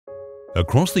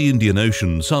Across the Indian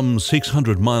Ocean, some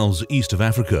 600 miles east of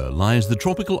Africa, lies the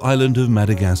tropical island of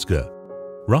Madagascar.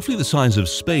 Roughly the size of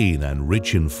Spain and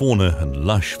rich in fauna and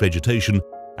lush vegetation,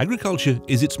 agriculture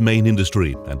is its main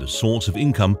industry and a source of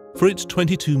income for its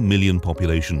 22 million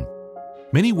population.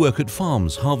 Many work at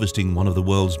farms harvesting one of the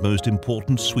world's most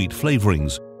important sweet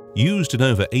flavorings, used in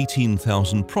over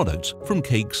 18,000 products from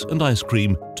cakes and ice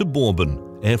cream to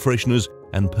bourbon, air fresheners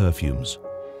and perfumes.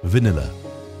 Vanilla.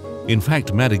 In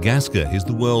fact, Madagascar is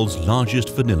the world's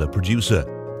largest vanilla producer,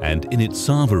 and in its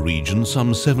Sava region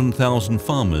some 7,000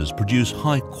 farmers produce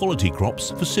high-quality crops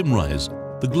for Symrise,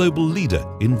 the global leader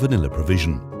in vanilla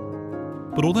provision.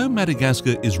 But although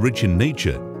Madagascar is rich in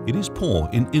nature, it is poor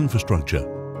in infrastructure.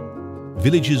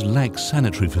 Villages lack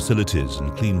sanitary facilities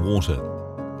and clean water.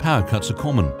 Power cuts are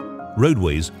common.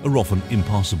 Roadways are often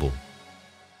impassable.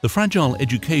 The fragile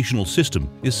educational system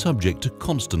is subject to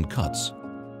constant cuts.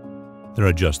 There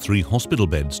are just 3 hospital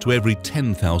beds to every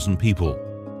 10,000 people.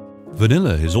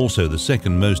 Vanilla is also the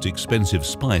second most expensive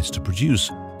spice to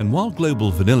produce, and while global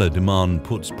vanilla demand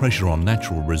puts pressure on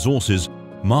natural resources,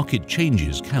 market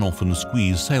changes can often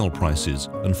squeeze sale prices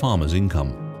and farmers'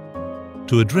 income.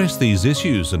 To address these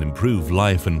issues and improve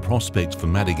life and prospects for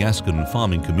Madagascan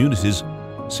farming communities,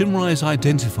 Symrise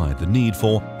identified the need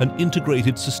for an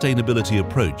integrated sustainability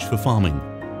approach for farming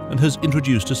and has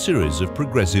introduced a series of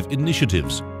progressive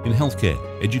initiatives in healthcare,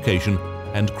 education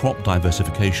and crop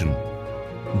diversification.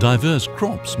 Diverse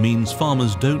crops means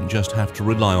farmers don't just have to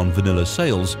rely on vanilla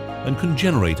sales and can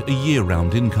generate a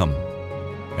year-round income.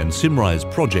 And Symrise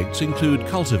projects include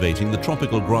cultivating the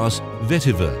tropical grass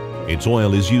vetiver. Its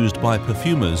oil is used by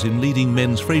perfumers in leading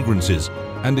men's fragrances,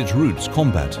 and its roots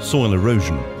combat soil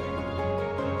erosion.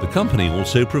 The company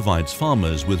also provides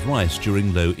farmers with rice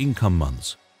during low-income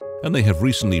months, and they have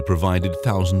recently provided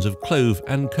thousands of clove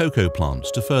and cocoa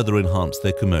plants to further enhance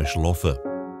their commercial offer.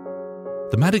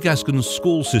 The Madagascan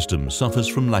school system suffers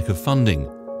from lack of funding.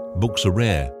 Books are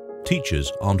rare.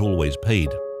 Teachers aren't always paid.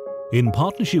 In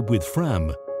partnership with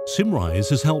FRAM, Symrise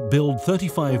has helped build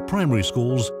 35 primary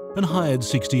schools and hired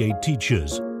 68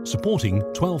 teachers, supporting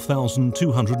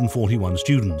 12,241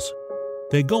 students.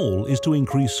 Their goal is to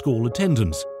increase school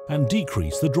attendance and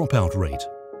decrease the dropout rate.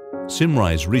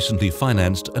 Symrise recently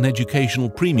financed an educational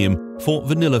premium for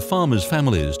vanilla farmers'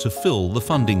 families to fill the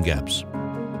funding gaps.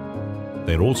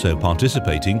 They're also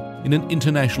participating in an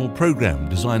international program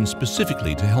designed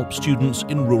specifically to help students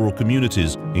in rural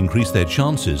communities increase their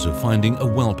chances of finding a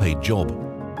well-paid job.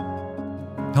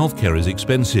 Healthcare is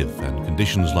expensive, and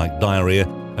conditions like diarrhea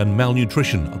and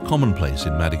malnutrition are commonplace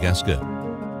in Madagascar.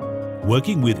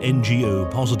 Working with NGO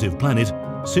Positive Planet,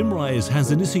 Symrise has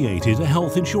initiated a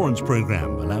health insurance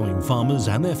program allowing farmers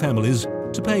and their families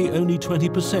to pay only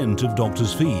 20% of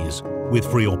doctors' fees, with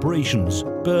free operations,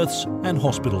 births and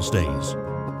hospital stays.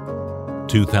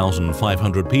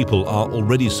 2,500 people are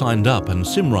already signed up, and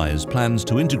Symrise plans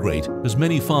to integrate as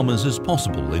many farmers as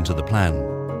possible into the plan.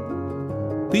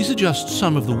 These are just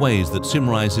some of the ways that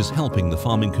Symrise is helping the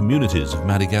farming communities of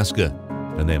Madagascar,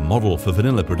 and their model for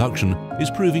vanilla production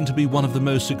is proving to be one of the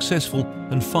most successful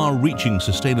and far-reaching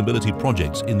sustainability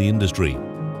projects in the industry.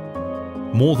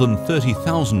 More than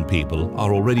 30,000 people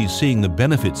are already seeing the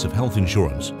benefits of health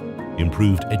insurance,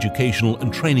 improved educational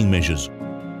and training measures,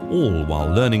 all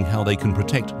while learning how they can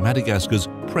protect Madagascar's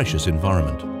precious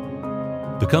environment.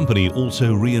 The company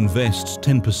also reinvests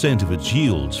 10% of its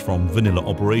yields from vanilla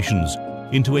operations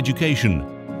into education,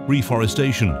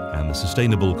 reforestation and the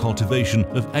sustainable cultivation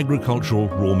of agricultural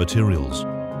raw materials.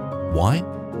 Why?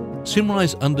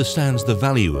 Symrise understands the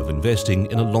value of investing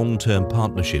in a long-term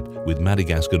partnership with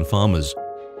Madagascan farmers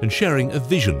and sharing a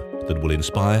vision that will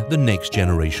inspire the next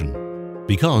generation.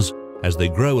 Because as they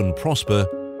grow and prosper,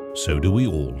 so do we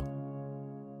all.